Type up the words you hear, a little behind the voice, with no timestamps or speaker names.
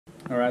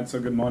Alright, so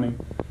good morning.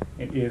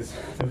 It is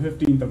the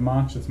 15th of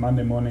March, it's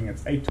Monday morning,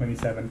 it's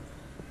 8:27.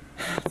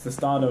 It's the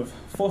start of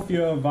 4th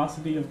year of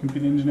Varsity of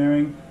Computer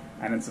Engineering,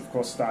 and it's of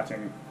course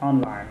starting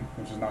online,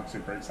 which is not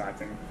super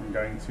exciting. I'm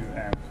going to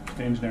a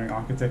computer engineering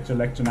architecture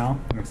lecture now.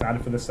 I'm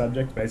excited for this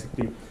subject,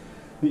 basically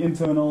the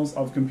internals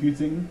of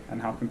computing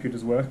and how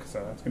computers work,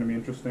 so that's going to be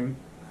interesting.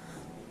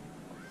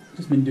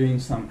 Just been doing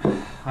some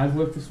hive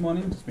work this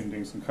morning, just been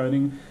doing some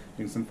coding,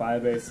 doing some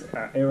Firebase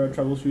aero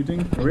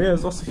troubleshooting. Maria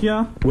is also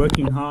here,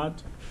 working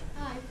hard.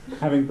 Hi.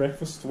 Having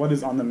breakfast. What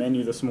is on the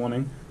menu this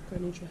morning? Pro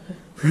Nutro.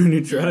 Pro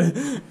Nutro.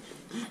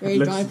 Very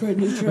dry Pro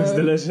Nutro. Looks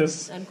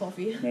delicious. And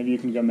coffee. Maybe you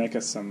can go make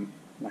us some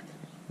like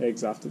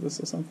eggs after this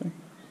or something.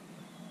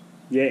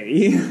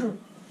 Yay!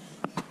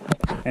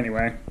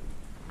 Anyway,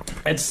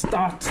 let's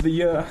start the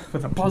year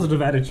with a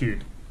positive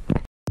attitude.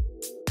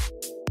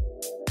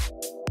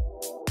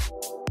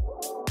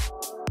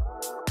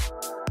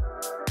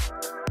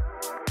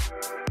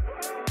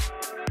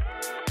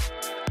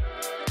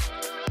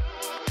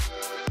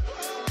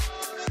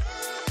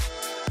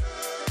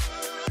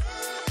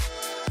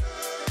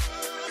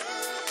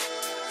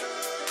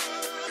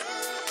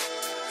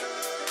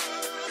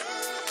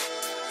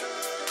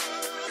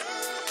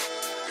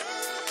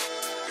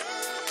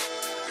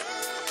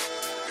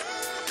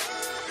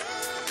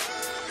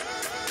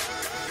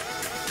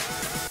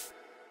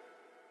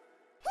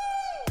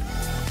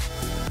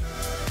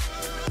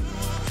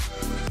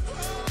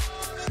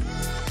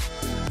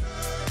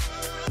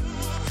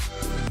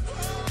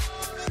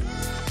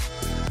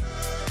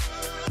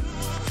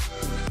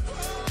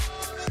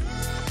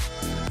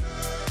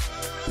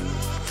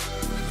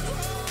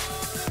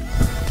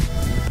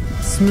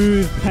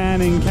 Smooth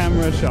panning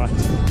camera shot.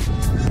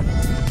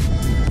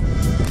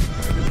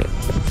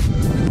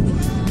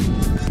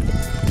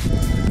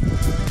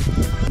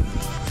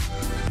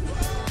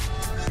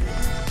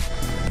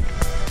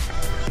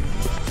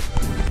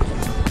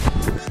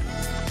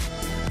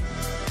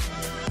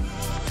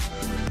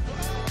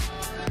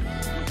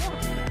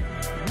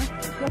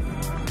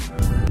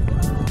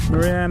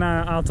 Maria and I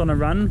are out on a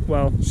run.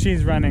 Well,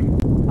 she's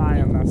running. I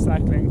am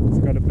cycling. She's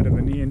got a bit of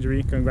a knee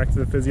injury. Going back to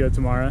the physio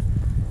tomorrow.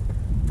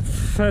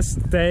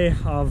 First day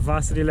of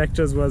varsity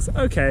lectures was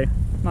okay,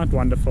 not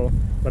wonderful,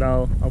 but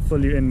I'll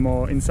fill you in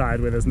more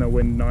inside where there's no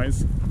wind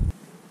noise.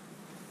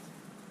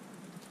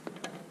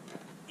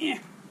 Hey,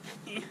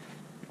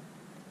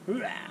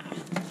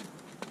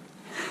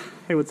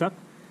 what's up?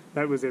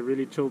 That was a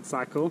really chilled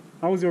cycle.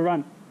 How was your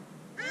run?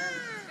 It was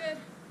good.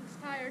 I was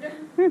tired.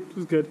 It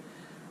was good.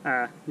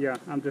 Yeah,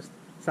 I'm just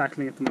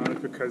cycling at the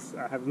moment because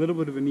I have a little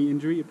bit of a knee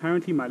injury.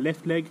 Apparently my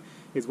left leg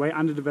is way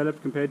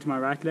underdeveloped compared to my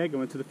right leg. I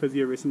went to the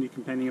physio recently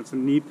complaining of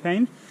some knee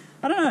pain.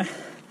 I don't know,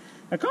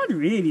 I can't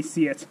really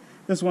see it.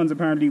 This one's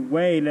apparently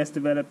way less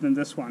developed than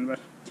this one, but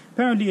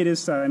apparently it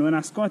is so. And when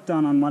I squat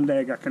down on one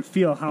leg, I can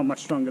feel how much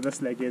stronger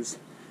this leg is.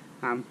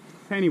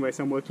 Anyway,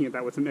 so I'm working at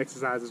that with some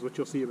exercises, which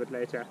you'll see a bit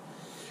later.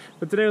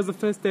 But today was the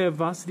first day of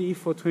varsity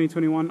for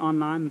 2021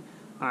 online.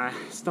 I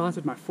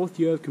started my 4th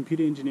year of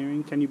computer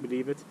engineering. Can you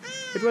believe it?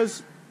 It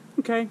was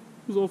okay.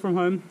 It was all from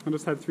home. I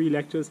just had 3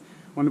 lectures,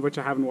 one of which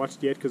I haven't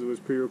watched yet because it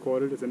was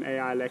pre-recorded. It's an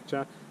AI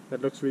lecture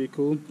that looks really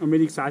cool. I'm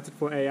really excited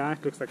for AI.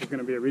 It looks like it's going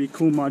to be a really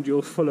cool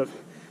module full of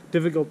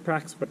difficult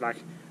pracs, but like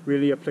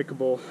really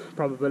applicable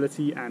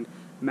probability and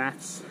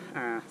maths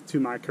to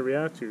my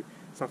career, to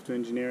software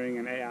engineering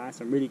and AI.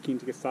 So I'm really keen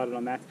to get started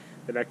on that.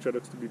 The lecture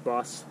looks to be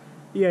boss.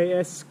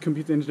 EAS,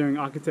 Computer Engineering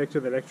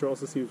Architecture, the lecture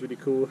also seems really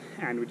cool.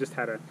 And we just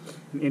had an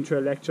intro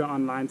lecture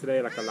online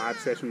today, like a live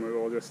session where we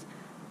all just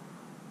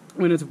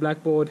went into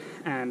Blackboard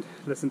and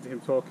listened to him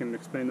talk and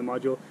explain the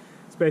module.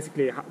 It's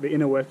basically the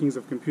inner workings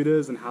of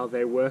computers and how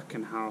they work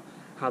and how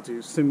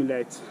to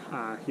simulate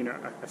a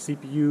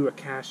CPU, a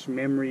cache,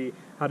 memory,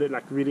 how to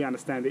like really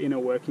understand the inner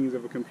workings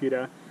of a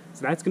computer.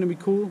 So that's going to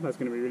be cool, that's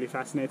going to be really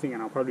fascinating,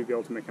 and I'll probably be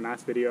able to make a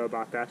nice video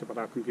about that, about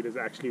how computers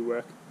actually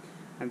work.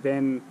 And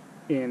then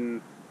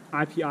in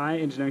IPI,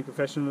 Engineering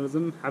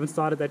Professionalism, haven't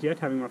started that yet,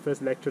 having my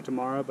first lecture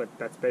tomorrow, but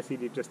that's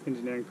basically just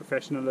engineering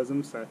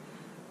professionalism, so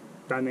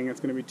don't think it's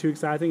going to be too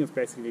exciting. It's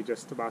basically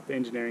just about the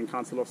Engineering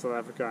Council of South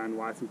Africa and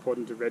why it's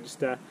important to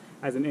register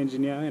as an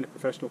engineer in a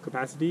professional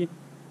capacity.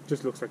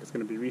 Just looks like it's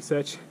going to be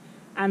research.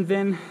 And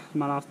then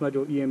my last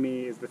module,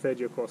 EME, is the 3rd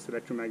year course,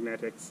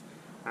 Electromagnetics,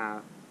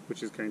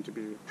 which is going to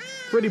be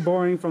pretty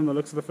boring from the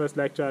looks of the first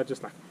lecture,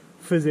 just like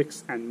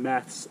physics and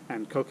maths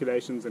and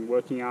calculations and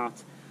working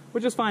out,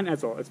 which is fine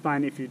as all. It's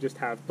fine if you just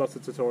have lots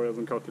of tutorials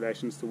and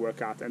calculations to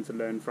work out and to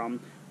learn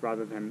from,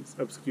 rather than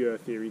obscure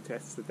theory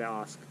tests that they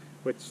ask,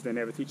 which they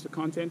never teach the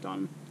content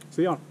on.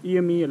 So yeah,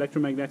 EME,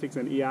 Electromagnetics,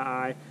 and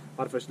EII,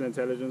 Artificial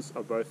Intelligence,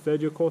 are both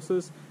 3rd year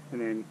courses, and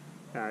then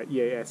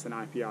EAS and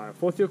IPI are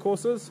 4th year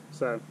courses.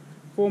 So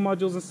 4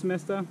 modules a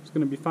semester. It's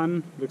going to be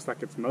fun. Looks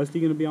like it's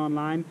mostly going to be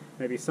online,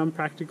 maybe some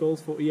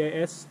practicals for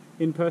EAS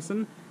in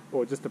person,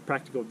 or just the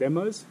practical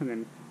demos, and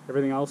then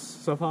everything else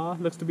so far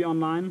looks to be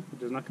online,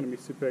 which is not going to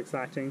be super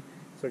exciting.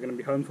 So we're going to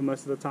be home for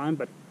most of the time,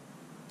 but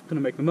going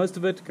to make the most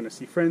of it, going to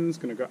see friends,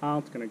 going to go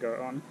out, going to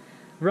go on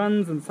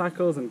runs and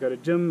cycles and go to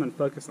gym and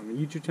focus on the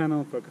YouTube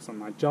channel, focus on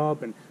my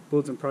job and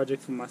build some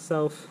projects for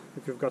myself.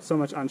 If you've got so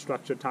much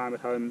unstructured time at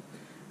home,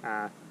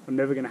 I'm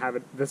never going to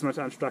have this much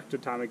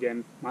unstructured time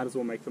again. Might as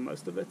well make the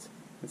most of it.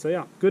 And so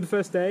yeah, good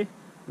first day.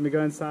 Let me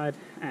go inside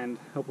and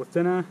help with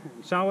dinner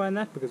and shower and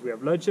that, because we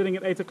have load shedding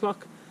at 8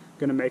 o'clock.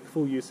 Going to make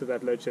full use of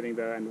that load shedding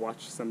though and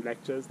watch some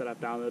lectures that I've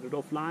downloaded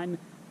offline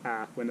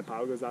when the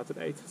power goes out at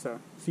 8. So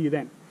see you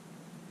then.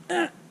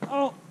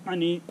 Oh, my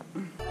knee.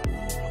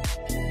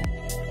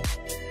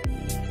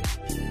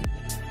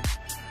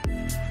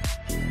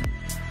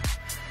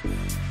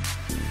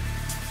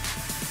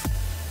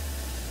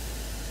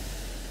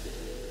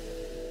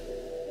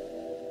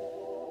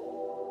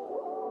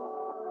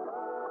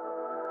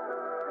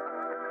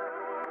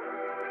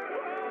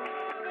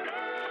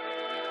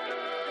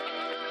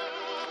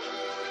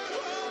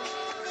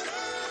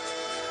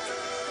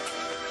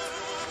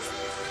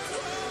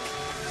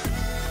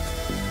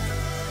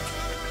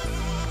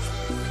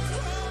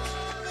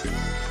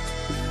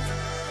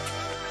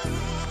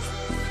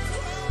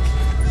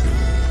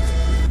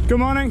 Good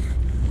morning.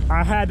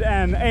 I had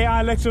an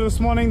AI lecture this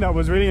morning that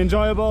was really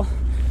enjoyable.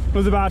 It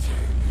was about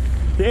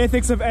the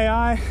ethics of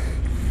AI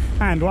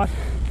and what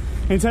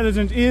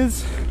intelligence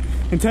is.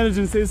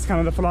 Intelligence is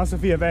kind of the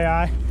philosophy of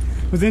AI.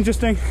 It was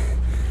interesting.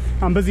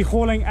 I'm busy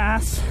hauling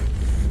ass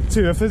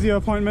to a physio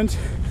appointment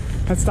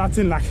that starts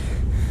in like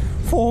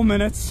 4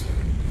 minutes.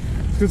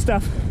 It's good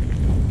stuff.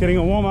 Getting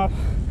a warm up.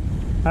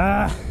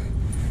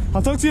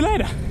 I'll talk to you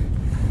later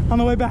on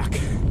the way back.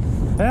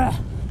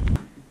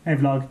 Hey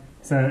vlog.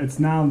 So it's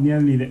now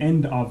nearly the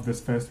end of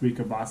this first week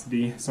of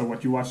varsity. So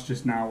what you watched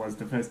just now was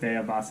the first day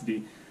of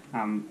varsity.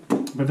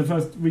 But the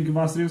first week of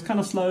varsity was kind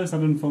of slow, so I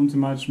didn't film too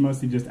much,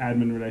 mostly just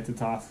admin related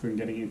tasks and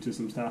getting into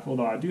some stuff.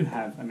 Although I do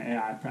have an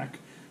AI prac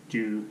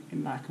due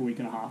in like a week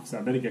and a half, so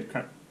I better get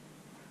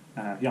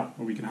a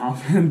week and a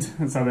half, and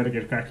so I better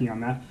get cracking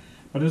on that.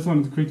 But I just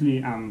wanted to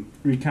quickly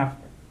recap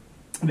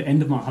the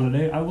end of my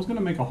holiday. I was going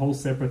to make a whole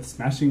separate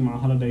smashing my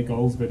holiday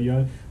goals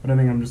video, but I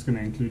think I'm just going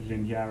to include it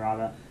in here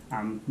rather.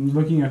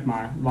 Looking at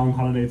my long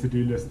holiday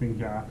to-do list,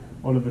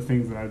 all of the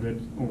things that I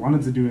did or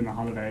wanted to do in the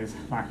holidays.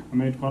 Like, I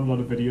made quite a lot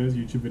of videos,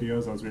 YouTube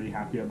videos. I was really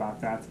happy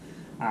about that.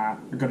 I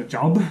got a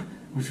job,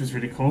 which was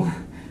really cool.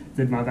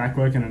 Did my back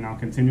work and I'm now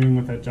continuing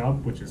with that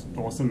job, which is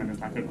awesome and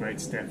is like a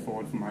great step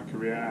forward for my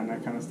career and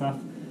that kind of stuff.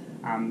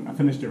 I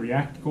finished a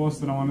React course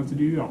that I wanted to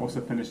do. I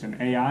also finished an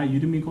AI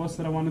Udemy course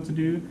that I wanted to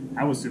do.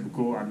 That was super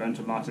cool. I learned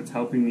a lot. It's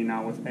helping me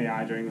now with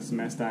AI during the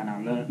semester, and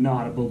I know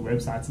how to build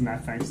websites and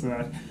that thanks to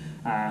that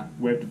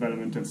web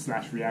development and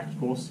 / React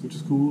course, which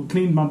is cool.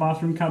 Cleaned my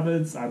bathroom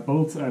cupboards. I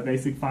built a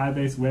basic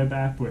Firebase web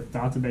app with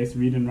database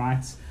read and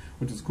writes,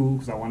 which is cool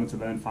because I wanted to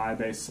learn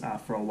Firebase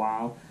for a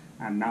while.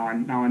 And now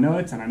I know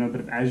it, and I know a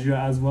bit of Azure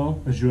as well.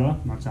 Azure,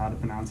 not sure how to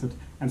pronounce it.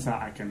 And so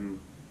I can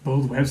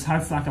build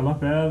websites like a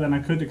lot better than I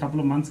could a couple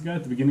of months ago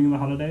at the beginning of the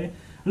holiday.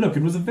 Look,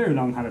 it was a very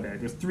long holiday.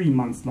 It was 3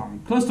 months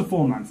long, close to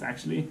 4 months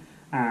actually.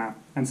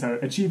 And so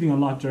achieving a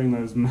lot during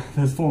those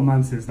 4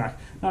 months is like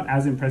not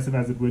as impressive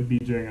as it would be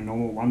during a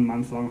normal 1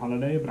 month long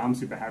holiday, but I'm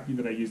super happy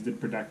that I used it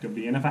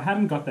productively. And if I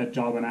hadn't got that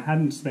job and I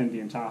hadn't spent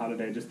the entire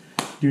holiday just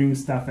doing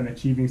stuff and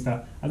achieving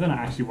stuff, I don't know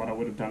actually what I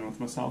would have done with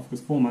myself,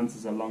 because 4 months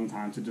is a long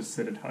time to just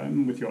sit at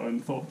home with your own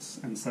thoughts.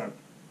 And so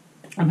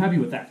I'm happy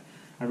with that.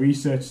 I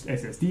researched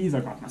SSDs, I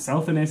got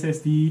myself an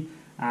SSD,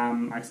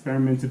 I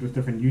experimented with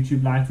different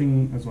YouTube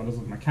lighting as well as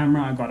with my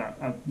camera. I got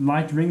a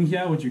light ring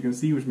here, which you can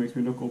see, which makes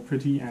me look all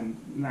pretty and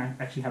I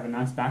actually have a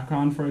nice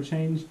background for a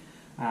change.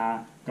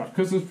 Got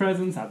Christmas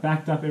presents, I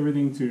backed up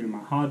everything to my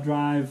hard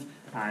drive,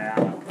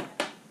 I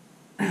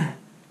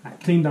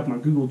cleaned up my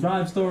Google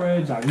Drive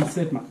storage, I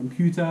reset my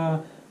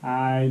computer,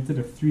 I did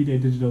a 3-day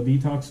digital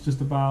detox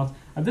just about.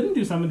 I didn't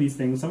do some of these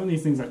things. Some of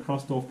these things I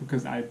crossed off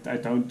because I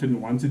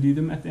didn't want to do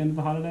them at the end of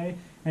the holiday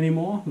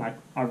anymore. Like,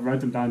 I wrote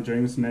them down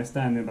during the semester,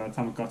 and then by the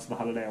time it got to the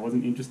holiday, I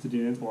wasn't interested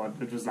in it, or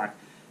it was like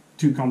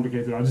too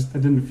complicated. I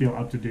didn't feel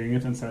up to doing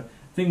it. And so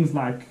things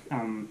like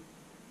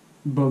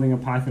building a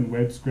Python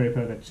web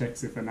scraper that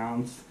checks if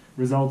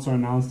results are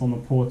announced on the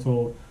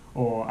portal,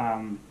 or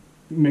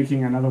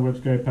making another web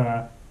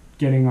scraper,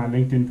 getting my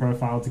LinkedIn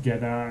profile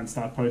together and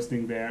start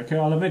posting there. Okay,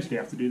 I'll eventually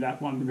have to do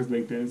that one because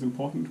LinkedIn is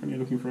important when you're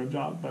looking for a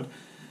job. But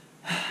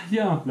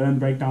yeah, learn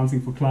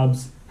breakdancing for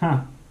clubs.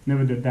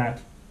 Never did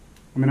that.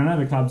 I mean, I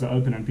know the clubs are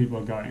open and people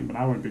are going, but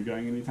I won't be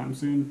going anytime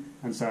soon.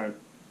 And so,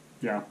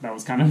 yeah, that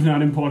was kind of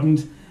not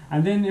important.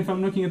 And then if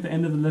I'm looking at the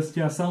end of the list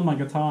here, sell my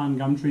guitar on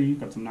Gumtree,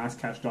 got some nice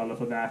cash dollar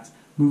for that.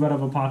 Move out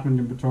of apartment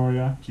in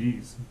Pretoria,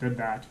 jeez, did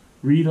that.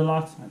 Read a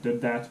lot, I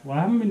did that. Well,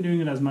 I haven't been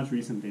doing it as much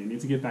recently. I need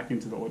to get back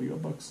into the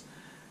audiobooks.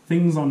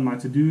 Things on my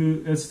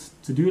to-do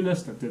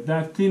list, I did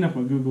that. Clean up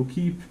my Google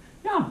Keep.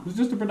 Yeah, it was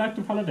just a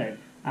productive holiday.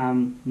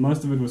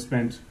 Most of it was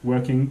spent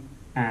working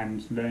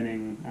and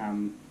learning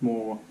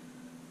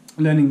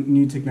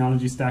new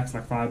technology stacks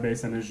like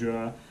Firebase and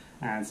Azure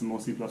and some more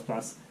C++.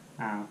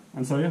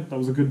 And so yeah, that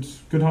was a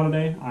good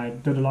holiday. I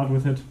did a lot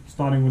with it,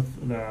 starting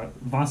with the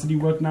varsity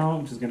work now,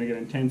 which is going to get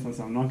intense, and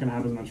so I'm not going to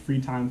have as much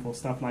free time for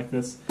stuff like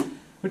this.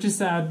 which is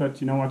sad,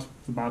 but you know what?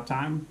 It's about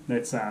time.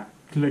 Let's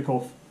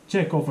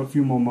check off a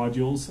few more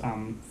modules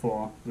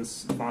for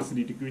this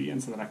varsity degree,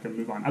 and so that I can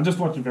move on. I just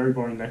watched a very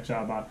boring lecture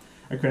about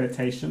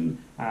accreditation,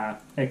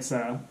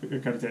 EXA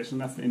accreditation,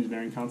 that's the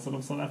Engineering Council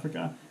of South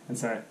Africa, and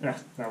so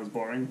that was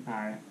boring.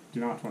 I do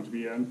not want to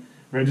be a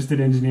registered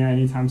engineer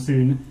anytime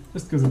soon,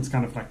 just because it's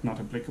kind of like not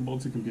applicable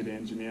to computer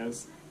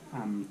engineers.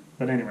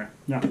 But anyway,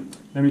 yeah,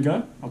 let me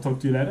go. I'll talk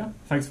to you later.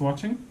 Thanks for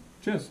watching.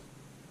 Cheers.